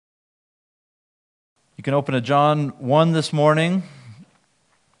You can open to John 1 this morning.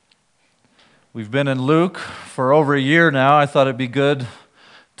 We've been in Luke for over a year now. I thought it'd be good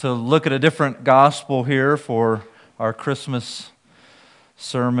to look at a different gospel here for our Christmas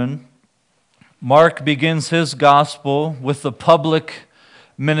sermon. Mark begins his gospel with the public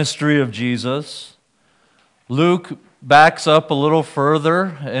ministry of Jesus. Luke backs up a little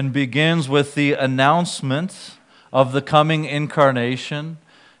further and begins with the announcement of the coming incarnation,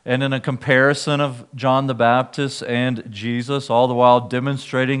 and in a comparison of John the Baptist and Jesus, all the while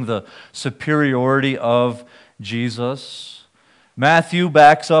demonstrating the superiority of Jesus. Matthew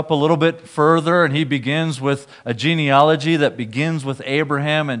backs up a little bit further, and he begins with a genealogy that begins with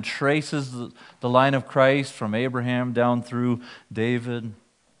Abraham and traces the line of Christ from Abraham down through David.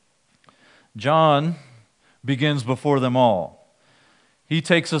 John begins before them all. He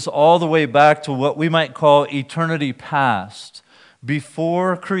takes us all the way back to what we might call eternity past.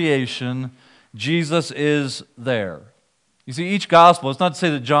 Before creation, Jesus is there. You see, each gospel, it's not to say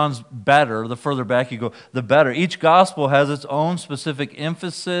that John's better, the further back you go, the better. Each gospel has its own specific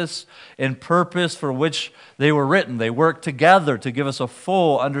emphasis and purpose for which they were written. They work together to give us a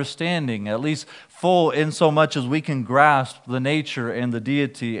full understanding, at least full in so much as we can grasp the nature and the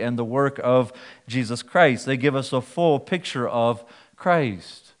deity and the work of Jesus Christ. They give us a full picture of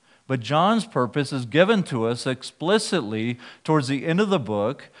Christ. But John's purpose is given to us explicitly towards the end of the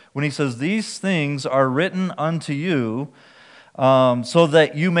book when he says, "These things are written unto you so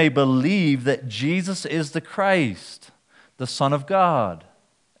that you may believe that Jesus is the Christ, the Son of God,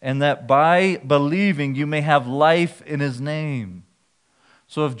 and that by believing you may have life in his name."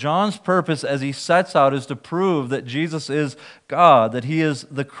 So if John's purpose as he sets out is to prove that Jesus is God, that he is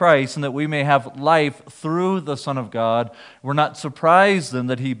the Christ, and that we may have life through the Son of God, we're not surprised then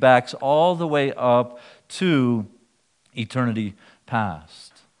that he backs all the way up to eternity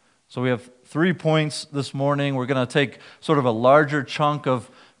past. So we have 3 points this morning. We're going to take sort of a larger chunk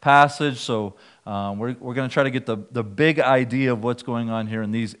of passage, so we're going to try to get the big idea of what's going on here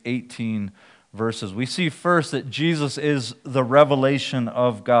in these 18 verses. We see first that Jesus is the revelation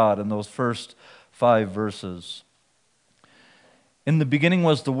of God in those first 5 verses. In the beginning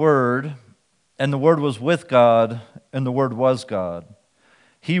was the Word, and the Word was with God, and the Word was God.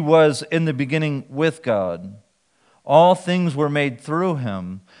 He was in the beginning with God. All things were made through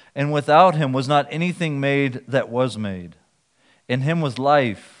him, and without him was not anything made that was made. In him was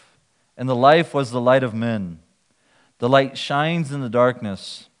life, and the life was the light of men. The light shines in the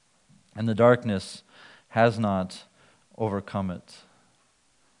darkness, and the darkness has not overcome it.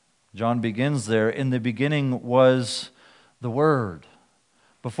 John begins there. In the beginning was the Word.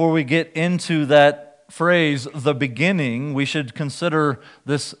 Before we get into that phrase, the beginning, we should consider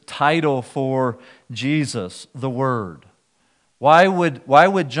this title for Jesus, the Word. Why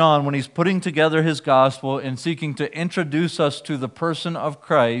would John, when he's putting together his gospel and seeking to introduce us to the person of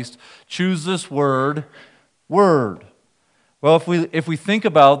Christ, choose this word, Word? Well, if we think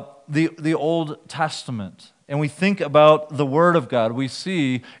about the Old Testament, and we think about the Word of God, we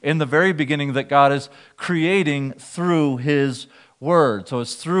see in the very beginning that God is creating through His Word. So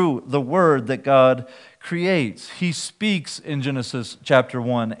it's through the Word that God creates. He speaks in Genesis chapter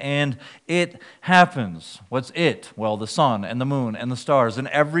 1, and it happens. What's it? Well, the sun and the moon and the stars and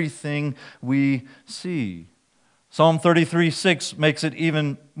everything we see. Psalm 33:6 makes it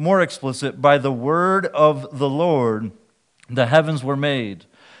even more explicit. By the word of the Lord the heavens were made,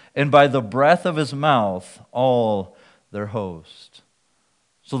 and by the breath of his mouth all their host.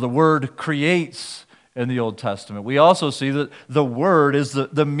 So the Word creates in the Old Testament. We also see that the Word is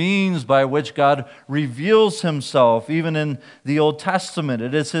the means by which God reveals himself, even in the Old Testament.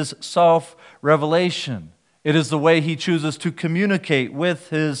 It is his self-revelation. It is the way he chooses to communicate with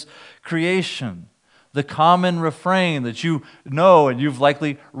his creation. The common refrain that you know and you've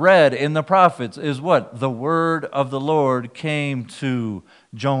likely read in the prophets is what? The word of the Lord came to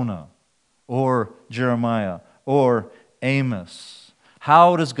Jonah or Jeremiah or Amos.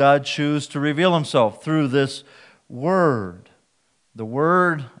 How does God choose to reveal himself? Through this word. The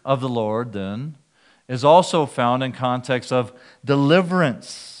word of the Lord, then, is also found in context of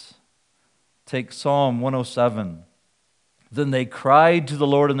deliverance. Take Psalm 107. Then they cried to the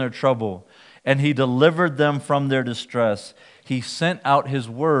Lord in their trouble, and he delivered them from their distress. He sent out his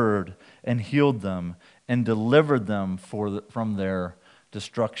word and healed them and delivered them from their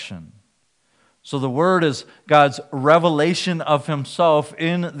destruction. So the Word is God's revelation of himself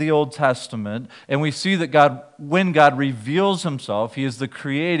in the Old Testament. And we see that when God reveals himself, he is the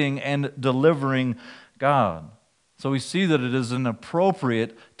creating and delivering God. So we see that it is an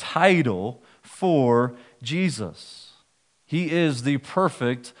appropriate title for Jesus. He is the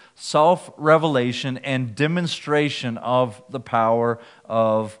perfect self-revelation and demonstration of the power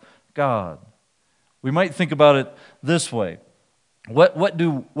of God. We might think about it this way. What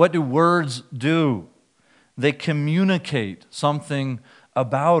do words do? They communicate something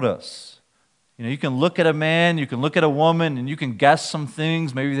about us. You know, you can look at a man, you can look at a woman, and you can guess some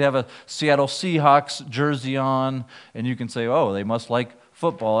things. Maybe they have a Seattle Seahawks jersey on, and you can say, oh, they must like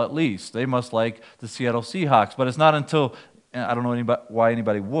football at least. They must like the Seattle Seahawks. But it's not until, I don't know why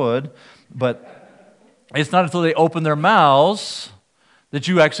anybody would, but it's not until they open their mouths that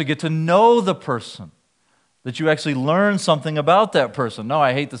you actually get to know the person, that you actually learn something about that person. No,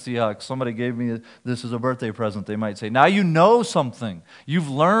 I hate the Seahawks. Somebody gave me this as a birthday present, they might say. Now you know something. You've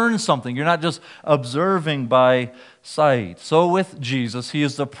learned something. You're not just observing by sight. So with Jesus, he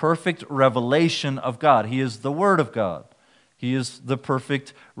is the perfect revelation of God. He is the Word of God. He is the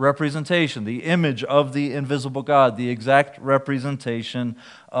perfect representation, the image of the invisible God, the exact representation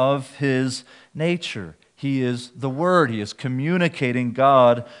of his nature. He is the Word. He is communicating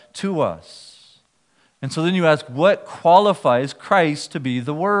God to us. And so then you ask, what qualifies Christ to be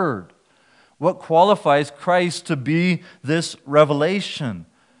the Word? What qualifies Christ to be this revelation?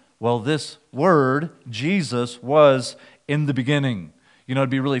 Well, this Word, Jesus, was in the beginning. You know, it'd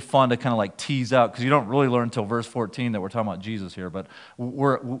be really fun to kind of like tease out, because you don't really learn until verse 14 that we're talking about Jesus here, but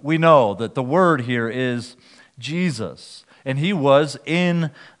we know that the Word here is Jesus, and he was in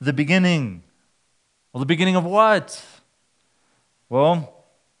the beginning. Well, the beginning of what? Well,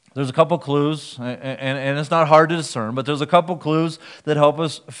 there's a couple clues, and it's not hard to discern, but there's a couple clues that help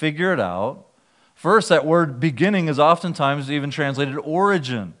us figure it out. First, that word beginning is oftentimes even translated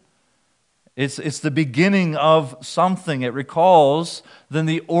origin. It's the beginning of something. It recalls then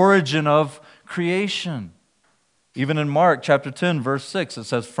the origin of creation. Even in Mark chapter 10, verse 6, it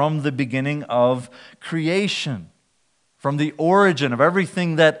says, from the beginning of creation. From the origin of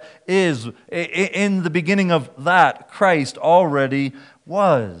everything that is. In the beginning of that, Christ already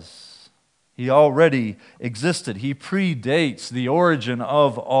was. He already existed. He predates the origin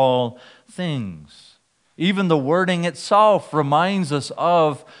of all things. Even the wording itself reminds us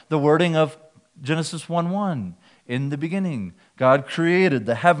of the wording of Genesis 1:1. In the beginning, God created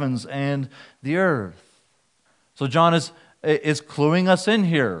the heavens and the earth. So John is cluing us in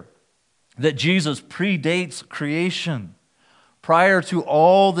here that Jesus predates creation. Prior to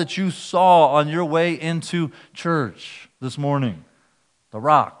all that you saw on your way into church this morning, the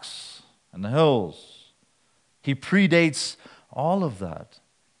rocks and the hills, he predates all of that.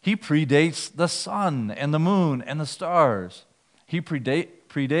 He predates the sun and the moon and the stars. He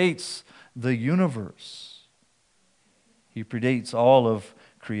predates the universe. He predates all of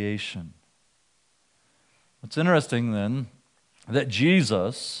creation. It's interesting then that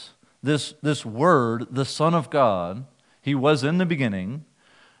Jesus, this Word, the Son of God, he was in the beginning,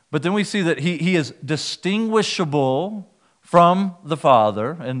 but then we see that he is distinguishable from the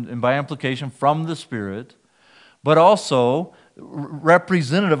Father, and by implication from the Spirit, but also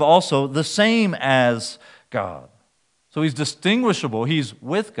representative, also the same as God. So he's distinguishable, he's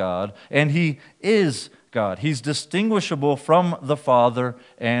with God, and he is God. He's distinguishable from the Father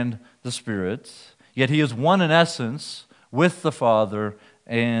and the Spirit, yet he is one in essence with the Father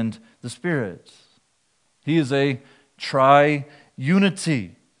and the Spirit. He is a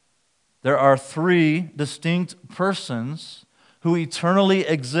triunity. There are three distinct persons who eternally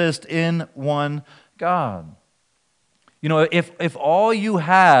exist in one God. You know, if all you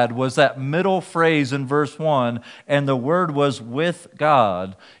had was that middle phrase in verse 1 and the Word was with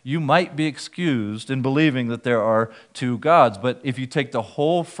God, you might be excused in believing that there are two gods. But if you take the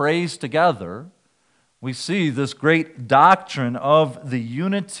whole phrase together, we see this great doctrine of the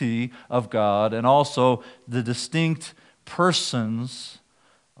unity of God and also the distinct persons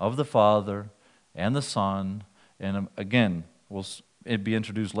of the Father and the Son. And again, it'd be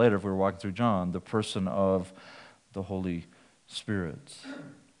introduced later if we were walking through John, the person of the Holy Spirit.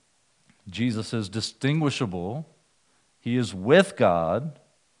 Jesus is distinguishable. He is with God,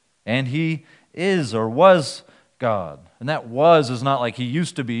 and he is or was God. And that was is not like he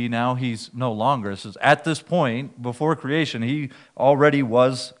used to be, now he's no longer. It says at this point, before creation, he already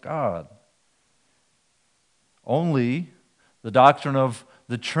was God. Only the doctrine of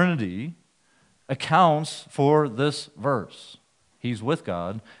the Trinity accounts for this verse. He's with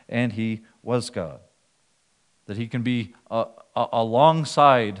God, and he was God. That he can be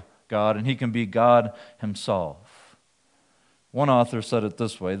alongside God, and he can be God himself. One author said it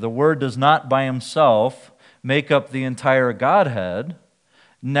this way: the Word does not by himself make up the entire Godhead.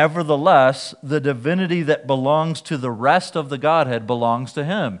 Nevertheless, the divinity that belongs to the rest of the Godhead belongs to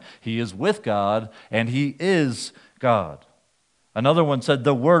him. He is with God, and he is God. Another one said,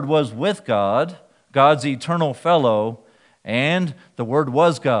 the Word was with God, God's eternal fellow, and the Word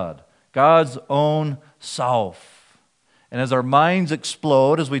was God, God's own self. And as our minds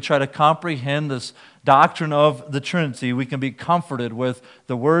explode, as we try to comprehend this doctrine of the Trinity, we can be comforted with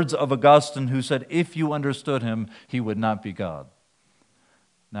the words of Augustine, who said, if you understood him, he would not be God.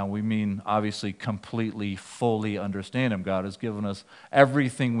 Now, we mean, obviously, completely, fully understand him. God has given us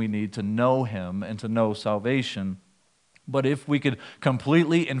everything we need to know him and to know salvation. But if we could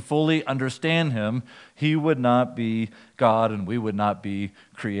completely and fully understand him, he would not be God and we would not be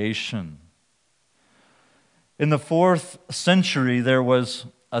creation. In the 4th century, there was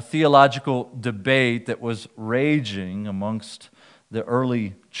a theological debate that was raging amongst the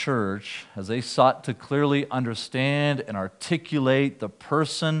early church as they sought to clearly understand and articulate the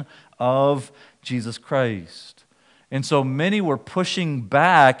person of Jesus Christ. And so many were pushing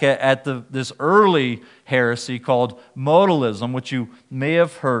back at this early heresy called modalism, which you may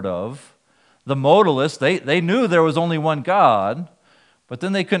have heard of. The modalists, they knew there was only one God, but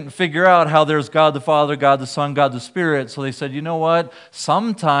then they couldn't figure out how there's God the Father, God the Son, God the Spirit. So they said, you know what?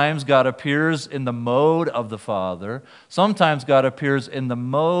 Sometimes God appears in the mode of the Father. Sometimes God appears in the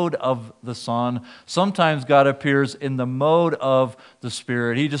mode of the Son. Sometimes God appears in the mode of the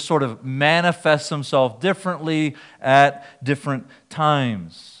Spirit. He just sort of manifests himself differently at different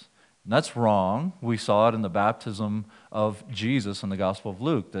times. And that's wrong. We saw it in the baptism of Jesus in the Gospel of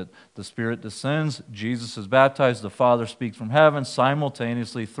Luke, that the Spirit descends, Jesus is baptized, the Father speaks from heaven,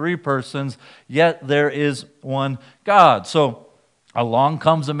 simultaneously, 3 persons, yet there is one God. So along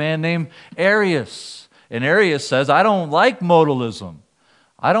comes a man named Arius, and Arius says, I don't like modalism.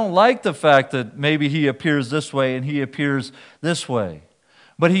 I don't like the fact that maybe he appears this way and he appears this way.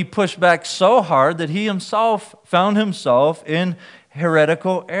 But he pushed back so hard that he himself found himself in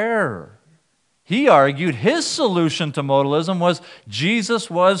heretical error. He argued his solution to modalism was Jesus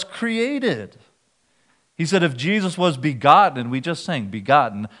was created. He said if Jesus was begotten, and we just sang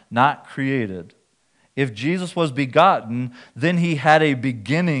begotten, not created. If Jesus was begotten, then he had a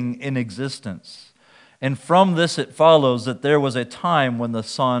beginning in existence. And from this it follows that there was a time when the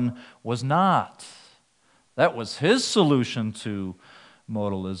Son was not. That was his solution to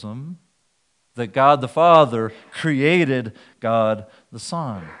modalism, that God the Father created God the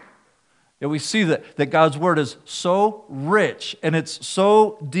Son. Yet we see that God's Word is so rich and it's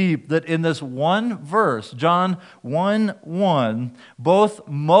so deep that in this one verse, John 1:1, both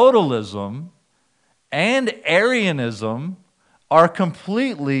modalism and Arianism are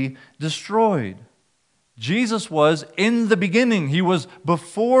completely destroyed. Jesus was in the beginning. He was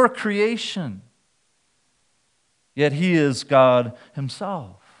before creation. Yet he is God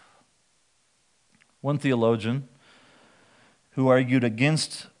himself. One theologian who argued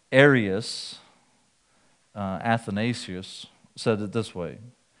against Arius, Athanasius, said it this way: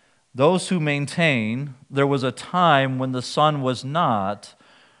 those who maintain there was a time when the Son was not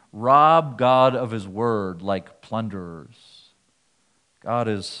rob God of his word like plunderers.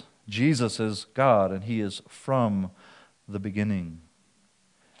 Jesus is God, and he is from the beginning.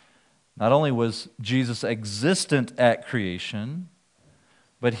 Not only was Jesus existent at creation,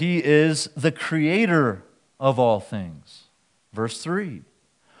 but he is the creator of all things. Verse 3.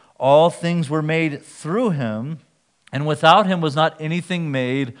 All things were made through him, and without him was not anything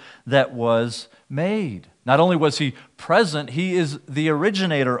made that was made. Not only was he present, he is the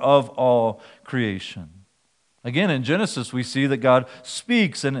originator of all creation. Again, in Genesis, we see that God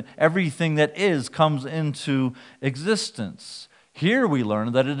speaks, and everything that is comes into existence. Here we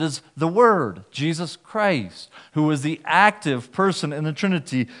learn that it is the Word, Jesus Christ, who is the active person in the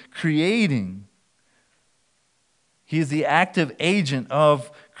Trinity, creating. He is the active agent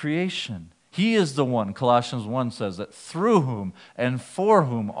of creation. He is the one, Colossians 1 says, that through whom and for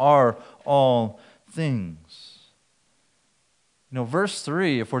whom are all things. You know, verse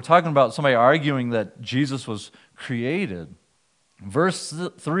 3, if we're talking about somebody arguing that Jesus was created, verse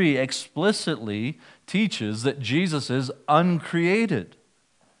 3 explicitly teaches that Jesus is uncreated.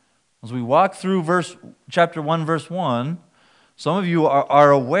 As we walk through chapter 1, verse 1, some of you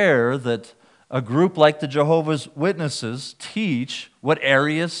are aware that a group like the Jehovah's Witnesses teach what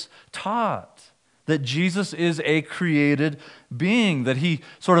Arius taught, that Jesus is a created being, that he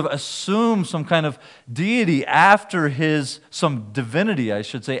sort of assumes some kind of deity some divinity, I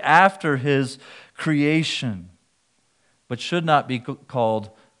should say, after his creation, but should not be called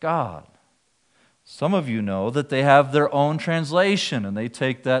God. Some of you know that they have their own translation, and they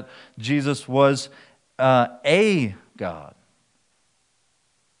take that Jesus was a God.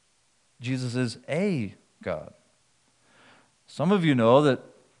 Jesus is a God. Some of you know that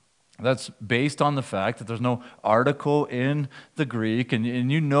That's based on the fact that there's no article in the Greek, and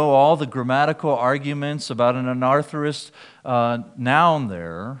you know all the grammatical arguments about an anarthrous noun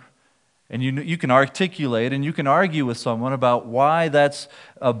there, and you can articulate and you can argue with someone about why that's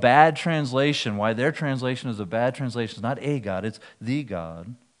a bad translation, why their translation is a bad translation. It's not a God, it's the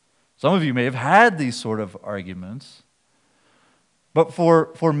God. Some of you may have had these sort of arguments, but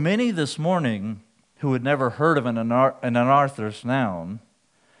for many this morning who had never heard of an anarthrous noun,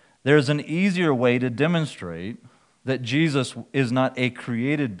 there's an easier way to demonstrate that Jesus is not a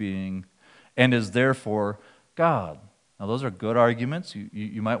created being and is therefore God. Now, those are good arguments.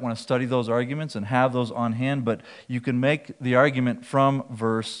 You might want to study those arguments and have those on hand, but you can make the argument from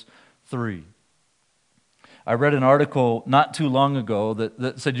verse 3. I read an article not too long ago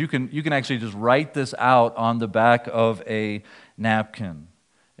that said you can actually just write this out on the back of a napkin.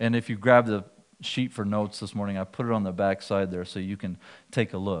 And if you grab the sheet for notes this morning, I put it on the back side there so you can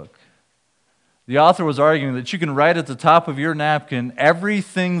take a look. The author was arguing that you can write at the top of your napkin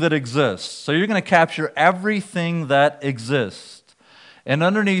everything that exists. So you're going to capture everything that exists. And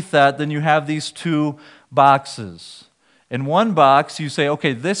underneath that, then you have these two boxes. In one box, you say,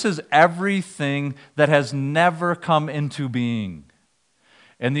 okay, this is everything that has never come into being.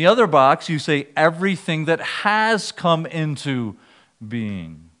 In the other box, you say everything that has come into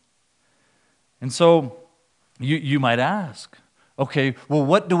being. And so you might ask, okay, well,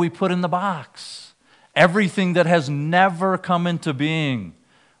 what do we put in the box? Everything that has never come into being.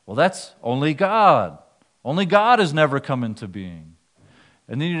 Well, that's only God. Only God has never come into being.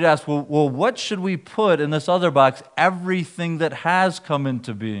 And then you'd ask, well, what should we put in this other box? Everything that has come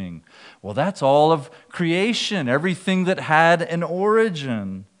into being. Well, that's all of creation, everything that had an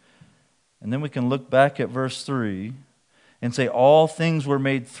origin. And then we can look back at verse 3 and say, all things were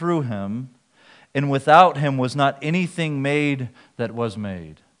made through him, and without him was not anything made that was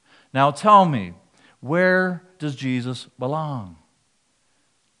made. Now tell me, where does Jesus belong?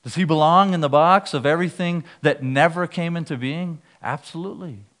 Does he belong in the box of everything that never came into being?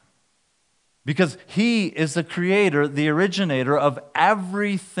 Absolutely. Because he is the creator, the originator of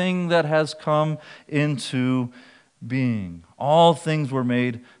everything that has come into being. All things were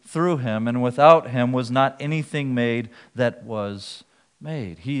made through him, and without him was not anything made that was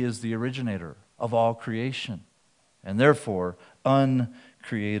made. He is the originator of all creation, and therefore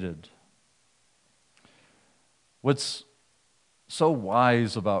uncreated. What's so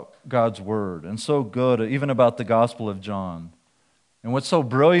wise about God's Word, and so good even about the Gospel of John, and what's so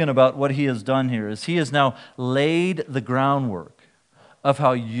brilliant about what he has done here is he has now laid the groundwork of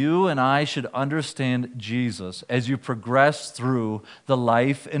how you and I should understand Jesus as you progress through the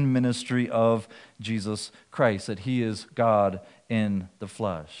life and ministry of Jesus Christ, that he is God in the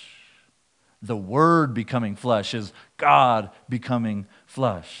flesh. The Word becoming flesh is God becoming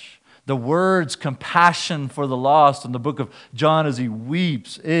flesh. The Word's compassion for the lost in the book of John as he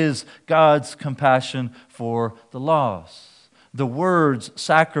weeps is God's compassion for the lost. The Word's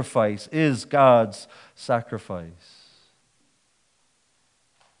sacrifice is God's sacrifice.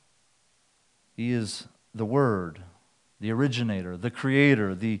 He is the Word, the originator, the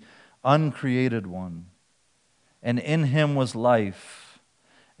creator, the uncreated one. And in him was life,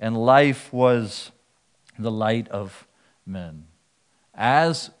 and life was the light of men.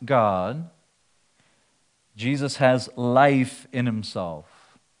 As God, Jesus has life in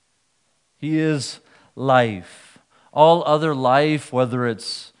himself. He is life. All other life, whether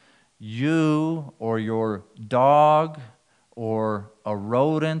it's you or your dog or a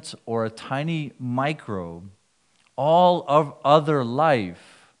rodent or a tiny microbe, all of other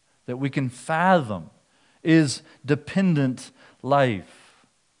life that we can fathom is dependent life.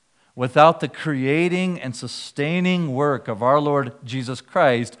 Without the creating and sustaining work of our Lord Jesus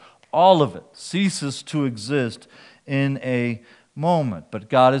Christ, all of it ceases to exist in a moment. But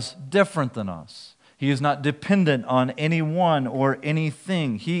God is different than us. He is not dependent on anyone or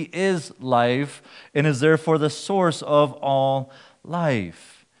anything. He is life and is therefore the source of all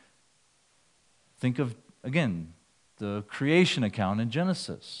life. Think of, again, the creation account in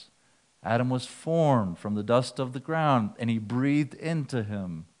Genesis. Adam was formed from the dust of the ground, and he breathed into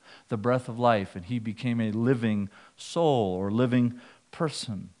him the breath of life, and he became a living soul or living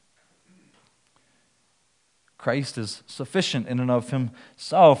person. Christ is sufficient in and of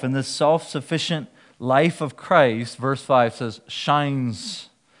himself, and this self-sufficient life of Christ, verse 5 says, shines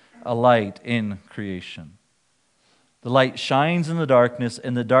a light in creation. The light shines in the darkness,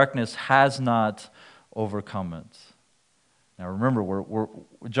 and the darkness has not overcome it. Now remember,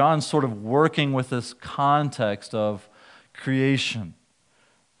 John's sort of working with this context of creation.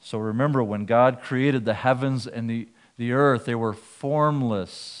 So remember, when God created the heavens and the earth, they were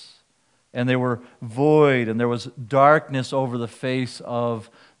formless and they were void, and there was darkness over the face of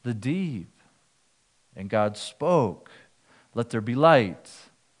the deep. And God spoke, "Let there be light."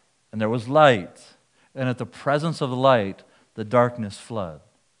 And there was light. And at the presence of the light, the darkness fled.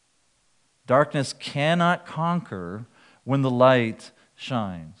 Darkness cannot conquer when the light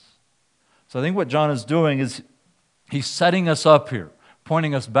shines. So I think what John is doing is he's setting us up here,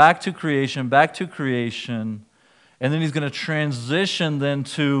 pointing us back to creation, and then he's going to transition then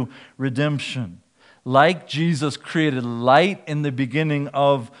to redemption. Like Jesus created light in the beginning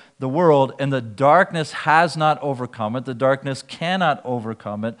of the world, and the darkness has not overcome it, the darkness cannot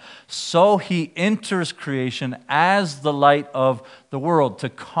overcome it, so he enters creation as the light of the world to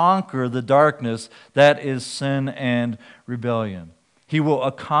conquer the darkness that is sin and rebellion. He will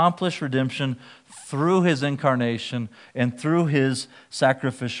accomplish redemption through his incarnation and through his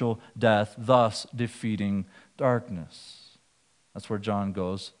sacrificial death, thus defeating darkness. That's where John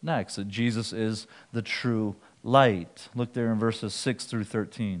goes next, that Jesus is the true light. Look there in verses 6 through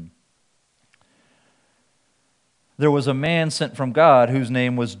 13. There was a man sent from God whose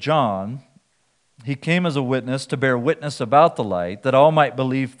name was John. He came as a witness to bear witness about the light, that all might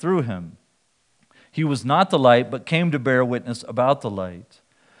believe through him. He was not the light, but came to bear witness about the light.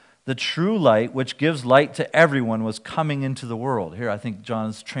 The true light, which gives light to everyone, was coming into the world. Here I think John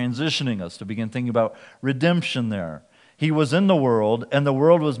is transitioning us to begin thinking about redemption there. He was in the world, and the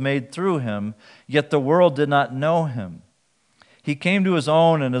world was made through him, yet the world did not know him. He came to his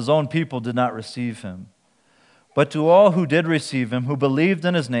own, and his own people did not receive him. But to all who did receive him, who believed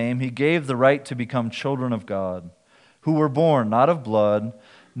in his name, he gave the right to become children of God, who were born not of blood,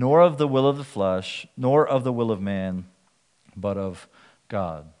 nor of the will of the flesh, nor of the will of man, but of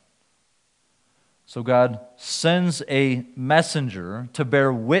God. So God sends a messenger to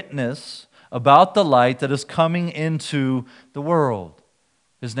bear witness about the light that is coming into the world.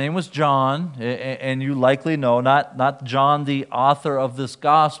 His name was John, and you likely know, not John the author of this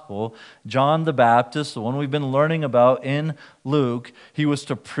gospel, John the Baptist, the one we've been learning about in Luke. He was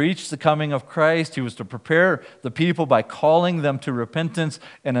to preach the coming of Christ. He was to prepare the people by calling them to repentance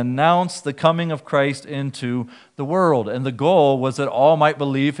and announce the coming of Christ into the world. And the goal was that all might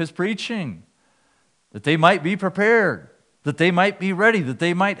believe his preaching, that they might be prepared, that they might be ready, that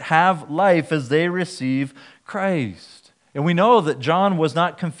they might have life as they receive Christ. And we know that John was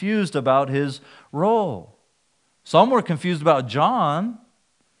not confused about his role. Some were confused about John.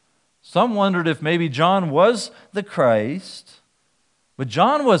 Some wondered if maybe John was the Christ. But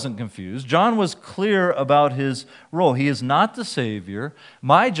John wasn't confused. John was clear about his role. He is not the Savior.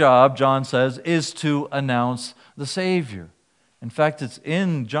 My job, John says, is to announce the Savior. In fact, it's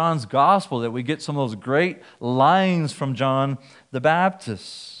in John's gospel that we get some of those great lines from John the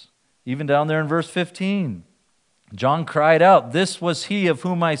Baptist. Even down there in verse 15. John cried out, "This was he of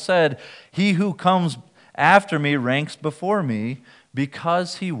whom I said, 'He who comes after me ranks before me,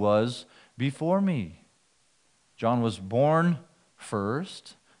 because he was before me.'" John was born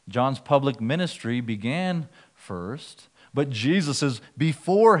first. John's public ministry began first. But Jesus is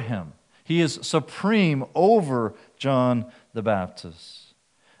before him. He is supreme over John the Baptist.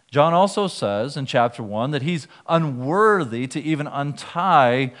 John also says in chapter 1 that he's unworthy to even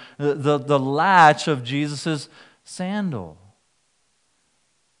untie the latch of Jesus' sandal.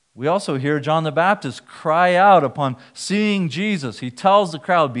 We also hear John the Baptist cry out upon seeing Jesus. He tells the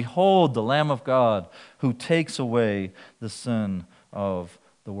crowd, "Behold the Lamb of God who takes away the sin of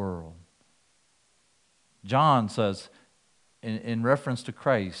the world." John says, in reference to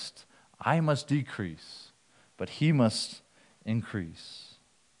Christ, "I must decrease, but he must increase."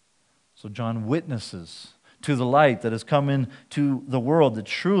 So John witnesses to the light that has come into the world, the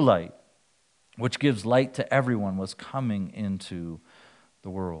true light, which gives light to everyone, was coming into the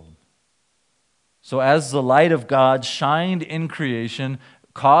world. So as the light of God shined in creation,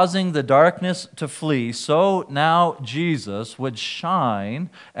 causing the darkness to flee, so now Jesus would shine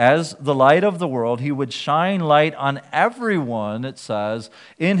as the light of the world. He would shine light on everyone, it says,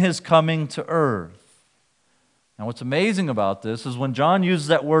 in his coming to earth. Now what's amazing about this is when John uses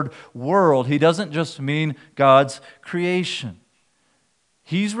that word world, he doesn't just mean God's creation.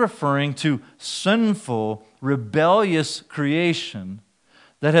 He's referring to sinful, rebellious creation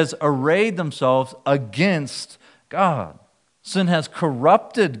that has arrayed themselves against God. Sin has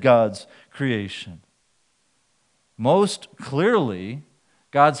corrupted God's creation. Most clearly,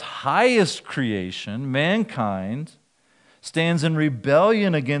 God's highest creation, mankind, stands in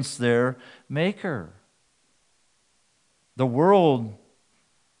rebellion against their Maker. The world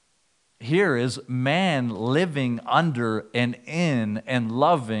here is man living under and in and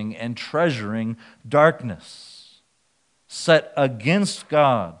loving and treasuring darkness, set against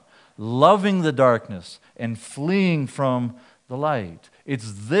God, loving the darkness and fleeing from the light.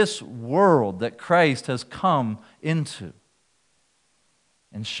 It's this world that Christ has come into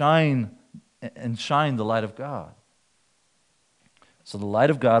and shine the light of God. So the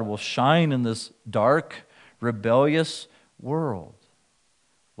light of God will shine in this dark, rebellious world.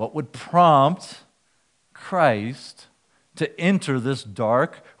 What would prompt Christ to enter this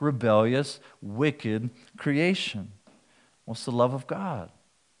dark, rebellious, wicked creation? What's the love of God?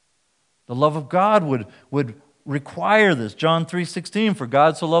 The love of God would require this. John 3:16, for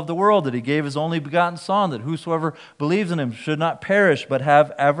God so loved the world that he gave his only begotten Son, that whosoever believes in him should not perish but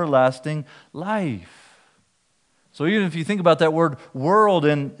have everlasting life. So even if you think about that word world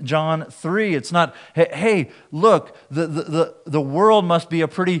in John 3, it's not, hey, look, the world must be a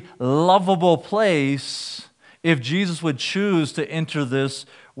pretty lovable place if Jesus would choose to enter this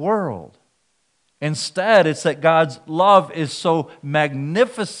world. Instead, it's that God's love is so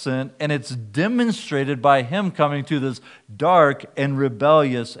magnificent and it's demonstrated by him coming to this dark and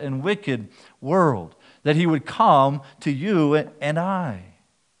rebellious and wicked world, that he would come to you and I.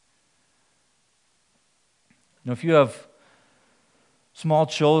 If you have small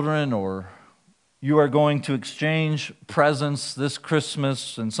children or you are going to exchange presents this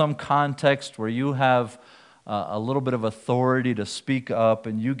Christmas in some context where you have a little bit of authority to speak up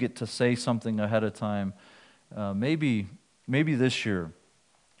and you get to say something ahead of time, maybe this year,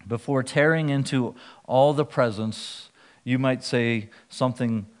 before tearing into all the presents, you might say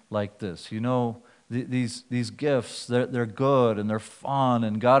something like this. These gifts, they're good and they're fun,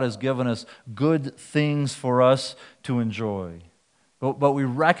 and God has given us good things for us to enjoy. But we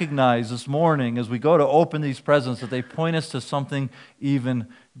recognize this morning as we go to open these presents that they point us to something even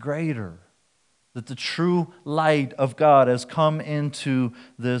greater. That the true light of God has come into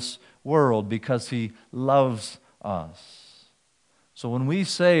this world because he loves us. So when we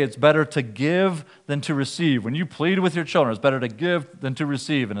say it's better to give than to receive, when you plead with your children, it's better to give than to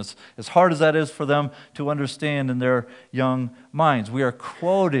receive, and as hard as that is for them to understand in their young minds, we are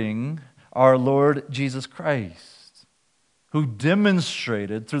quoting our Lord Jesus Christ, who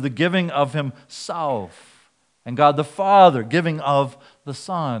demonstrated through the giving of himself, and God the Father giving of the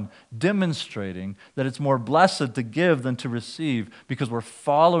Son, demonstrating that it's more blessed to give than to receive, because we're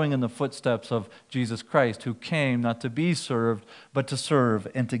following in the footsteps of Jesus Christ, who came not to be served, but to serve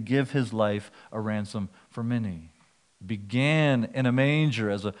and to give his life a ransom for many. It began in a manger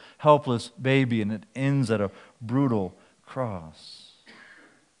as a helpless baby, and it ends at a brutal cross.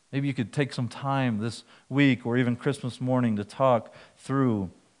 Maybe you could take some time this week or even Christmas morning to talk through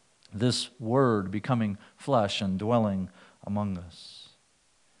this word becoming flesh and dwelling among us.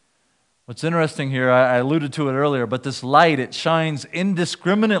 What's interesting here, I alluded to it earlier, but this light, it shines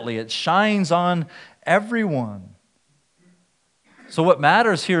indiscriminately. It shines on everyone. So what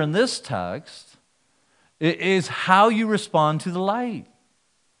matters here in this text is how you respond to the light.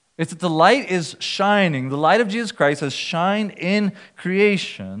 It's that the light is shining. The light of Jesus Christ has shined in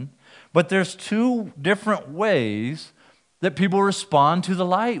creation, but there's two different ways that people respond to the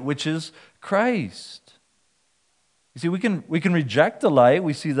light, which is Christ. You see, we can reject the light.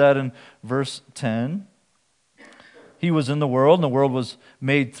 We see that in verse 10. He was in the world, and the world was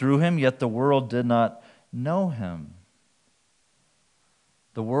made through him, yet the world did not know him.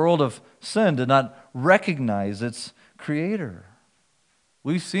 The world of sin did not recognize its creator.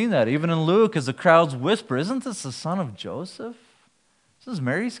 We've seen that even in Luke as the crowds whisper, isn't this the son of Joseph? This is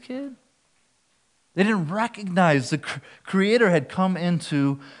Mary's kid? They didn't recognize the Creator had come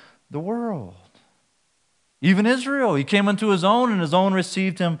into the world. Even Israel, he came unto his own, and his own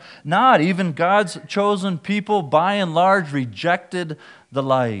received him not. Even God's chosen people, by and large, rejected the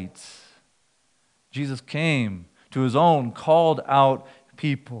light. Jesus came to his own, called out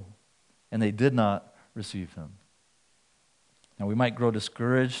people, and they did not receive him. Now, we might grow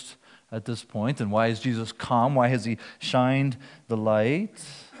discouraged at this point, and why has Jesus come? Why has he shined the light,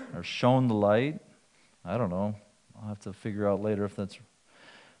 or shown the light? I don't know. I'll have to figure out later if that's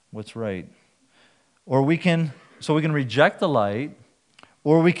what's right. Or we can reject the light,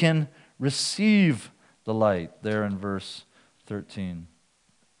 or we can receive the light. There in verse 13.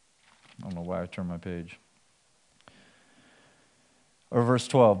 I don't know why I turned my page. Or verse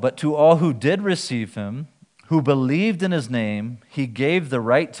 12. But to all who did receive him, who believed in his name, he gave the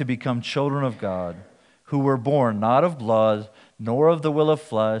right to become children of God, who were born not of blood, nor of the will of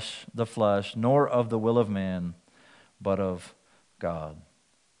the flesh, nor of the will of man, but of God.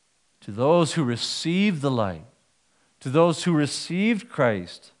 To those who received the light, to those who received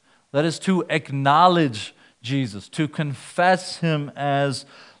Christ, that is to acknowledge Jesus, to confess him as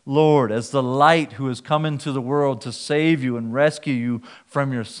Lord, as the light who has come into the world to save you and rescue you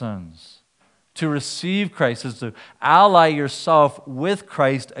from your sins. To receive Christ is to ally yourself with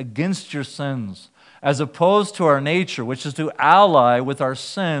Christ against your sins, as opposed to our nature, which is to ally with our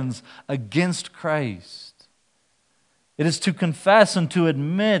sins against Christ. It is to confess and to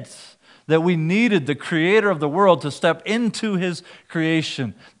admit that we needed the Creator of the world to step into His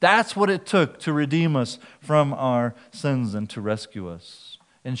creation. That's what it took to redeem us from our sins and to rescue us.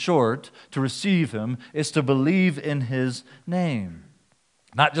 In short, to receive Him is to believe in His name.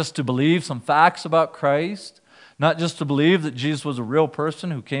 Not just to believe some facts about Christ, not just to believe that Jesus was a real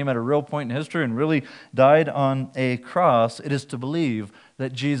person who came at a real point in history and really died on a cross. It is to believe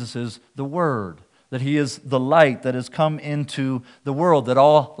that Jesus is the Word, that He is the light that has come into the world, that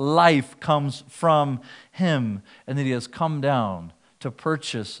all life comes from Him, and that He has come down to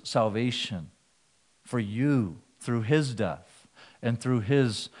purchase salvation for you through His death and through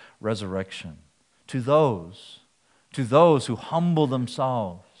His resurrection. To those who humble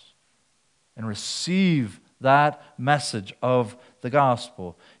themselves and receive that message of the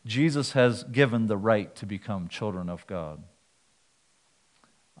gospel, Jesus has given the right to become children of God.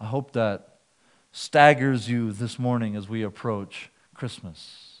 I hope that staggers you this morning as we approach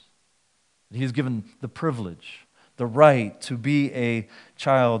Christmas. He's given the privilege, the right to be a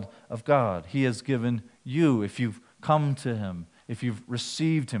child of God. He has given you, if you've come to Him, if you've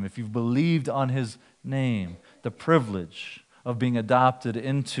received Him, if you've believed on His name, the privilege of being adopted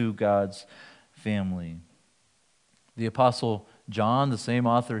into God's family. The Apostle John, the same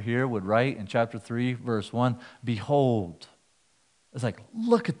author here, would write in chapter 3, verse 1, "Behold." It's like,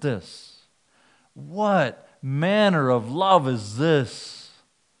 look at this. What manner of love is this,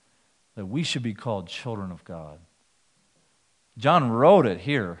 that we should be called children of God? John wrote it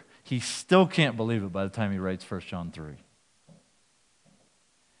here. He still can't believe it by the time he writes 1 John 3.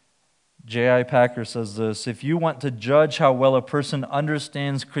 J.I. Packer says this: if you want to judge how well a person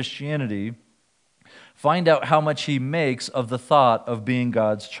understands Christianity, find out how much he makes of the thought of being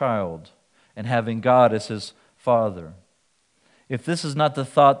God's child and having God as his Father. If this is not the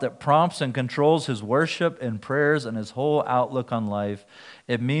thought that prompts and controls his worship and prayers and his whole outlook on life,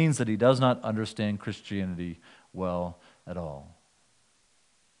 it means that he does not understand Christianity well at all.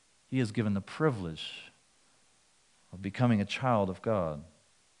 He is given the privilege of becoming a child of God.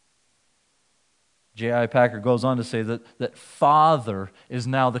 J.I. Packer goes on to say that Father is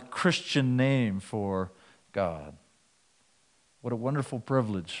now the Christian name for God. What a wonderful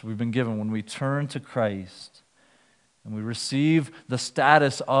privilege we've been given when we turn to Christ and we receive the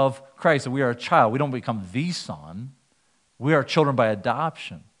status of Christ, that we are a child. We don't become the son. We are children by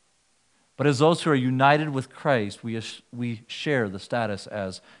adoption. But as those who are united with Christ, we share the status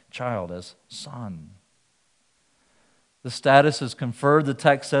as child, as son. The status is conferred, the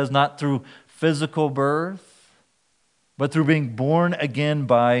text says, not through physical birth, but through being born again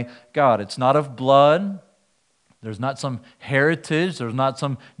by God. It's not of blood. There's not some heritage. There's not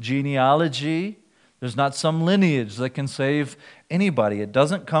some genealogy. There's not some lineage that can save anybody. It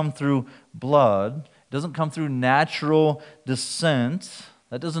doesn't come through blood. It doesn't come through natural descent.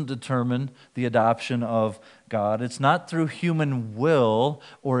 That doesn't determine the adoption of God. It's not through human will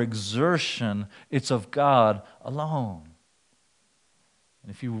or exertion. It's of God alone. And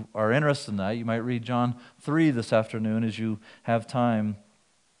if you are interested in that, you might read John 3 this afternoon as you have time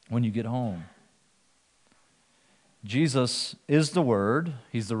when you get home. Jesus is the Word.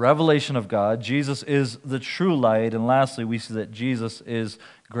 He's the revelation of God. Jesus is the true light. And lastly, we see that Jesus is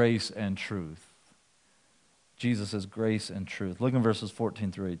grace and truth. Jesus is grace and truth. Look in verses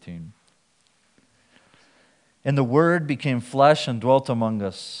 14 through 18. And the Word became flesh and dwelt among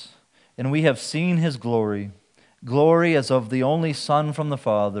us, and we have seen His glory, glory as of the only Son from the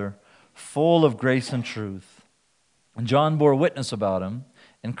Father, full of grace and truth. And John bore witness about Him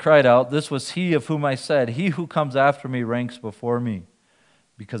and cried out, "This was He of whom I said, 'He who comes after me ranks before me,'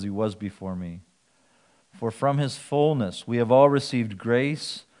 because He was before me. For from His fullness we have all received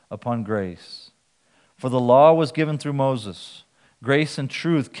grace upon grace. For the law was given through Moses. Grace and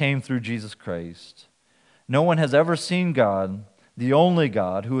truth came through Jesus Christ. No one has ever seen God, the only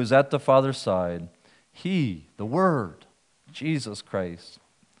God who is at the Father's side. He, the Word, Jesus Christ,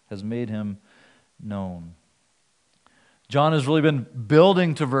 has made Him known." John has really been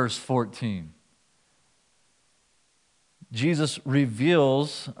building to verse 14. Jesus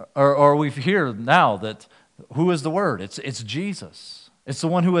reveals, or we hear now that who is the Word? It's Jesus. It's the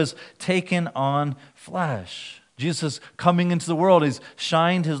one who has taken on flesh. Jesus is coming into the world. He's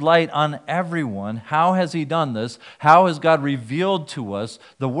shined his light on everyone. How has he done this? How has God revealed to us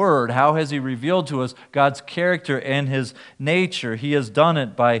the Word? How has he revealed to us God's character and his nature? He has done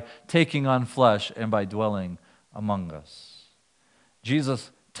it by taking on flesh and by dwelling among us.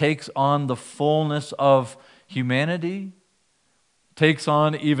 Jesus takes on the fullness of humanity, takes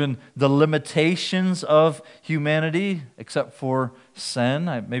on even the limitations of humanity, except for sin.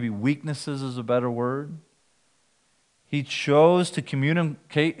 Maybe weaknesses is a better word. He chose to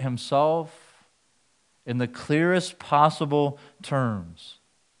communicate himself in the clearest possible terms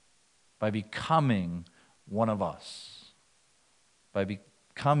by becoming one of us, by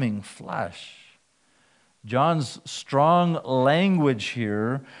becoming flesh. John's strong language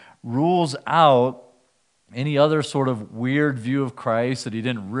here rules out any other sort of weird view of Christ, that he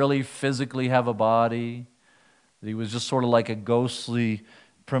didn't really physically have a body, that he was just sort of like a ghostly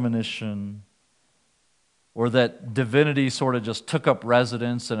premonition, or that divinity sort of just took up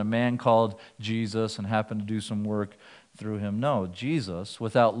residence in a man called Jesus and happened to do some work through him. No, Jesus,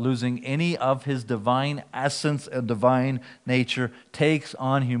 without losing any of his divine essence and divine nature, takes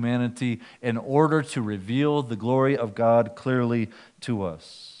on humanity in order to reveal the glory of God clearly to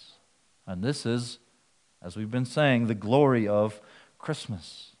us. And this is, as we've been saying, the glory of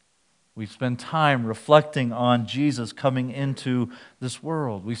Christmas. We spend time reflecting on Jesus coming into this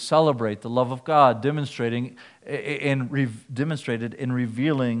world. We celebrate the love of God demonstrated in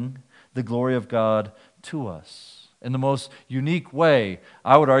revealing the glory of God to us in the most unique way.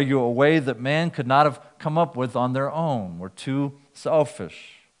 I would argue a way that man could not have come up with on their own. We're too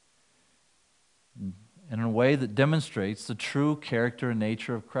selfish. In a way that demonstrates the true character and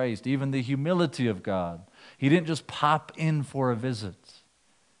nature of Christ, even the humility of God. He didn't just pop in for a visit.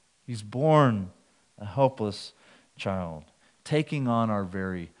 He's born a helpless child, taking on our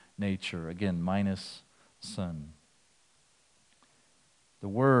very nature, again, minus sin. The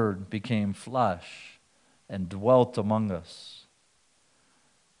Word became flesh and dwelt among us.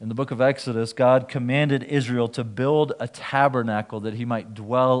 In the book of Exodus, God commanded Israel to build a tabernacle that he might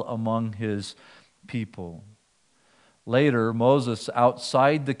dwell among his people. Later, Moses,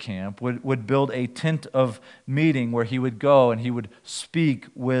 outside the camp, would build a tent of meeting where he would go and he would speak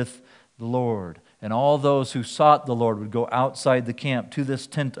with the Lord. And all those who sought the Lord would go outside the camp to this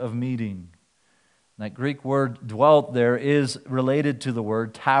tent of meeting. And that Greek word dwelt there is related to the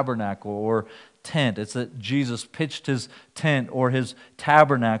word tabernacle or tent. It's that Jesus pitched his tent or his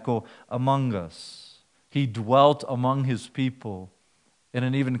tabernacle among us. He dwelt among his people in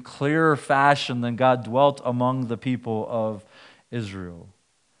an even clearer fashion than God dwelt among the people of Israel.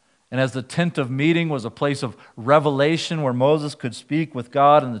 And as the tent of meeting was a place of revelation where Moses could speak with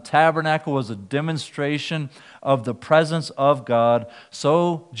God, and the tabernacle was a demonstration of the presence of God,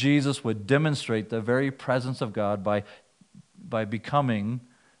 so Jesus would demonstrate the very presence of God by becoming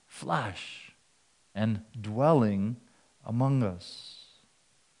flesh and dwelling among us.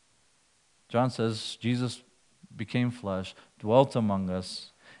 John says Jesus became flesh, dwelt among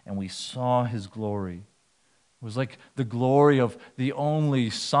us, and we saw his glory. It was like the glory of the only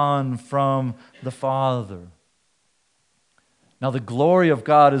Son from the Father. Now, the glory of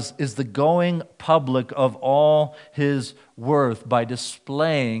God is the going public of all his worth by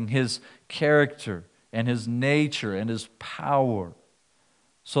displaying his character and his nature and his power.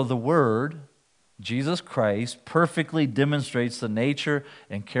 So the Word, Jesus Christ, perfectly demonstrates the nature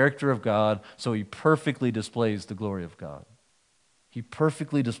and character of God, so he perfectly displays the glory of God. He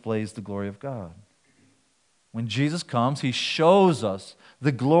perfectly displays the glory of God. When Jesus comes, he shows us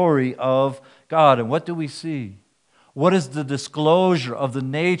the glory of God. And what do we see? What is the disclosure of the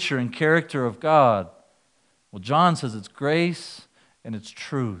nature and character of God? Well, John says it's grace and it's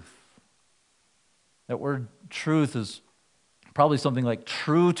truth. That word truth is probably something like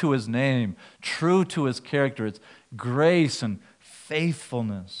true to his name, true to his character. It's grace and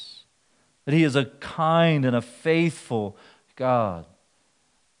faithfulness. That he is a kind and a faithful God.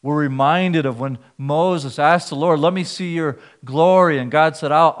 We're reminded of when Moses asked the Lord, let me see your glory. And God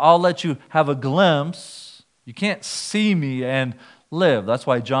said, I'll let you have a glimpse. You can't see me and live. That's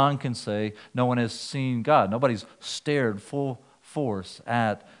why John can say, no one has seen God. Nobody's stared full force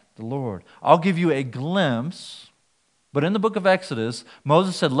at the Lord. I'll give you a glimpse. But in the book of Exodus,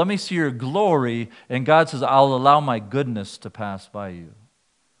 Moses said, let me see your glory. And God says, I'll allow my goodness to pass by you.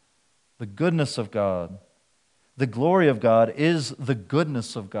 The goodness of God. The glory of God is the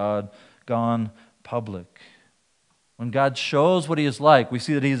goodness of God gone public. When God shows what he is like, we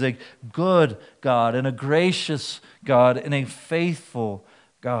see that he is a good God and a gracious God and a faithful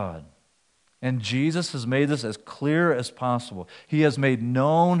God. And Jesus has made this as clear as possible. He has made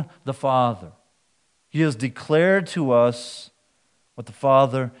known the Father. He has declared to us what the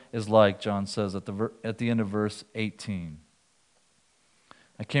Father is like, John says at the end of verse 18.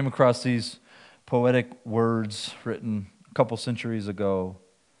 I came across these poetic words written a couple centuries ago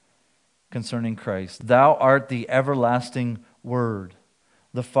concerning Christ. Thou art the everlasting Word,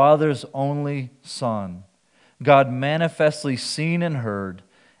 the Father's only Son, God manifestly seen and heard,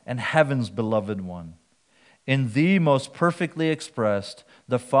 and heaven's beloved one. In thee most perfectly expressed,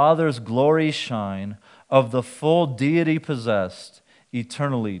 the Father's glories shine, of the full deity possessed,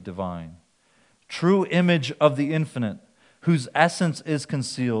 eternally divine. True image of the infinite, whose essence is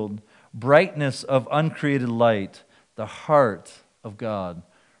concealed, brightness of uncreated light, the heart of God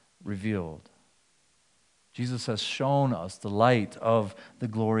revealed. Jesus has shown us the light of the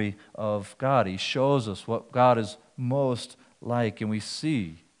glory of God. He shows us what God is most like, and we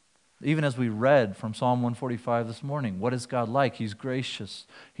see, even as we read from Psalm 145 this morning, what is God like? He's gracious,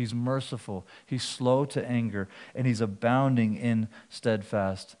 He's merciful, He's slow to anger, and He's abounding in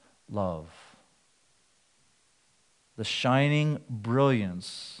steadfast love. The shining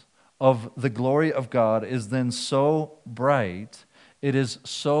brilliance of the glory of God is then so bright, it is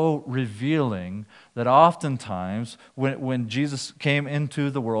so revealing that oftentimes when Jesus came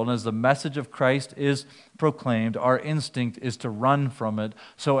into the world, and as the message of Christ is proclaimed, our instinct is to run from it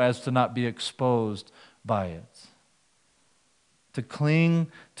so as to not be exposed by it, to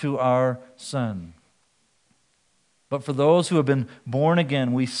cling to our sin. But for those who have been born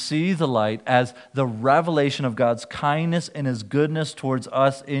again, we see the light as the revelation of God's kindness and His goodness towards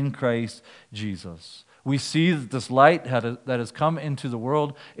us in Christ Jesus. We see that this light that has come into the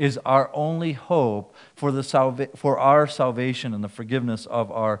world is our only hope for our salvation and the forgiveness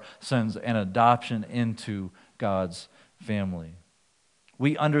of our sins and adoption into God's family.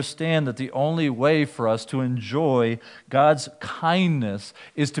 We understand that the only way for us to enjoy God's kindness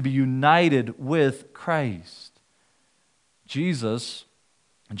is to be united with Christ. Jesus,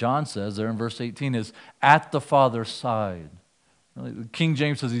 John says there in verse 18, is at the Father's side. King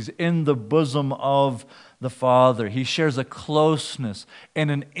James says He's in the bosom of the Father. He shares a closeness and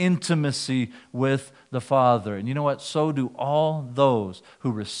an intimacy with the Father. And you know what? So do all those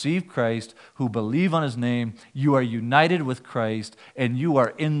who receive Christ, who believe on His name. You are united with Christ, and you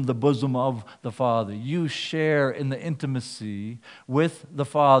are in the bosom of the Father. You share in the intimacy with the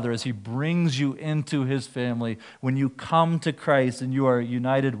Father as He brings you into His family when you come to Christ and you are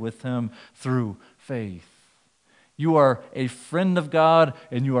united with Him through faith. You are a friend of God,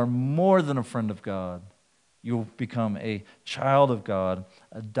 and you are more than a friend of God. You'll become a child of God,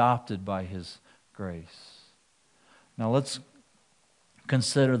 adopted by His grace. Now let's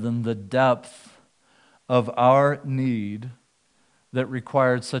consider then the depth of our need that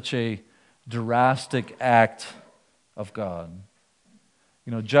required such a drastic act of God.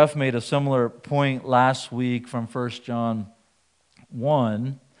 You know, Jeff made a similar point last week from 1 John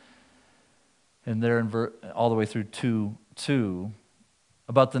 1, and there all the way through 2:2,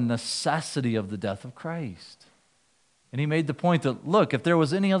 about the necessity of the death of Christ. And he made the point that, look, if there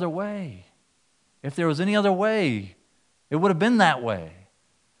was any other way, it would have been that way.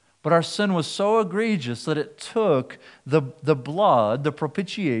 But our sin was so egregious that it took the blood, the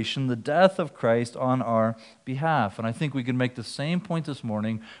propitiation, the death of Christ on our behalf. And I think we can make the same point this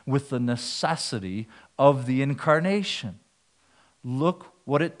morning with the necessity of the incarnation. Look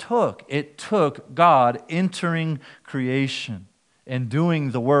what it took. It took God entering creation and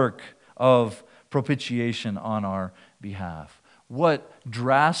doing the work of propitiation on our behalf. What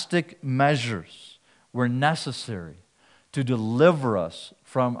drastic measures were necessary to deliver us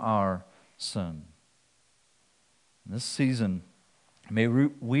from our sin. In this season, may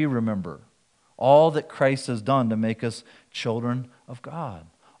we remember all that Christ has done to make us children of God.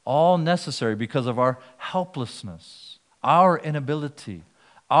 All necessary because of our helplessness, our inability,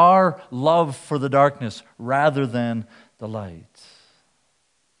 our love for the darkness rather than the light.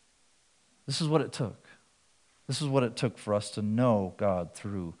 This is what it took. This is what it took for us to know God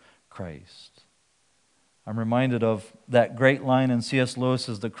through Christ. I'm reminded of that great line in C.S.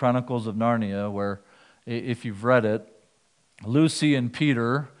 Lewis's The Chronicles of Narnia, where, if you've read it, Lucy and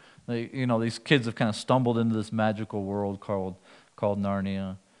Peter, these kids have kind of stumbled into this magical world called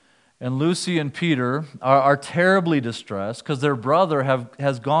Narnia. And Lucy and Peter are terribly distressed because their brother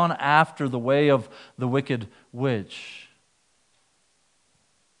has gone after the way of the wicked witch.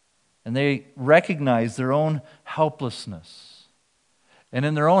 And they recognize their own helplessness. And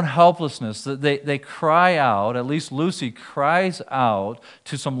in their own helplessness, they cry out, at least Lucy cries out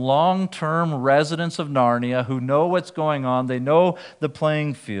to some long-term residents of Narnia who know what's going on. They know the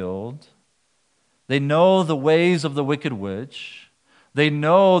playing field. They know the ways of the wicked witch. They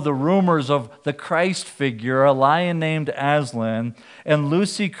know the rumors of the Christ figure, a lion named Aslan. And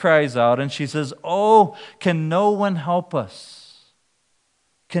Lucy cries out and she says, "Oh, can no one help us?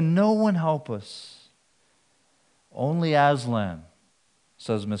 Can no one help us?" "Only Aslan,"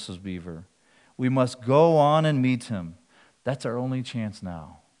 says Mrs. Beaver. "We must go on and meet him. That's our only chance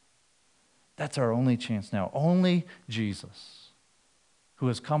now. That's our only chance now. Only Jesus, who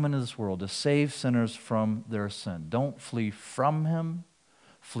has come into this world to save sinners from their sin. Don't flee from him,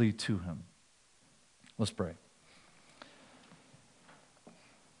 flee to him." Let's pray.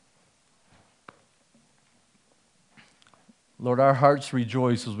 Lord, our hearts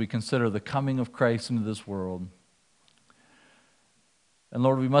rejoice as we consider the coming of Christ into this world. And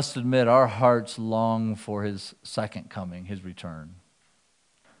Lord, we must admit our hearts long for his second coming, his return.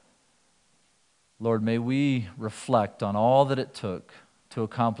 Lord, may we reflect on all that it took to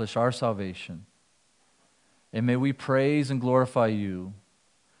accomplish our salvation. And may we praise and glorify you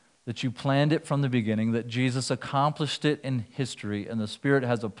that you planned it from the beginning, that Jesus accomplished it in history, and the Spirit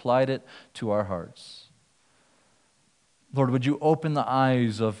has applied it to our hearts. Lord, would you open the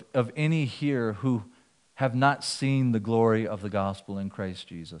eyes of any here who have not seen the glory of the gospel in Christ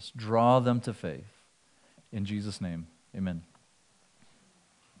Jesus. Draw them to faith. In Jesus' name, amen.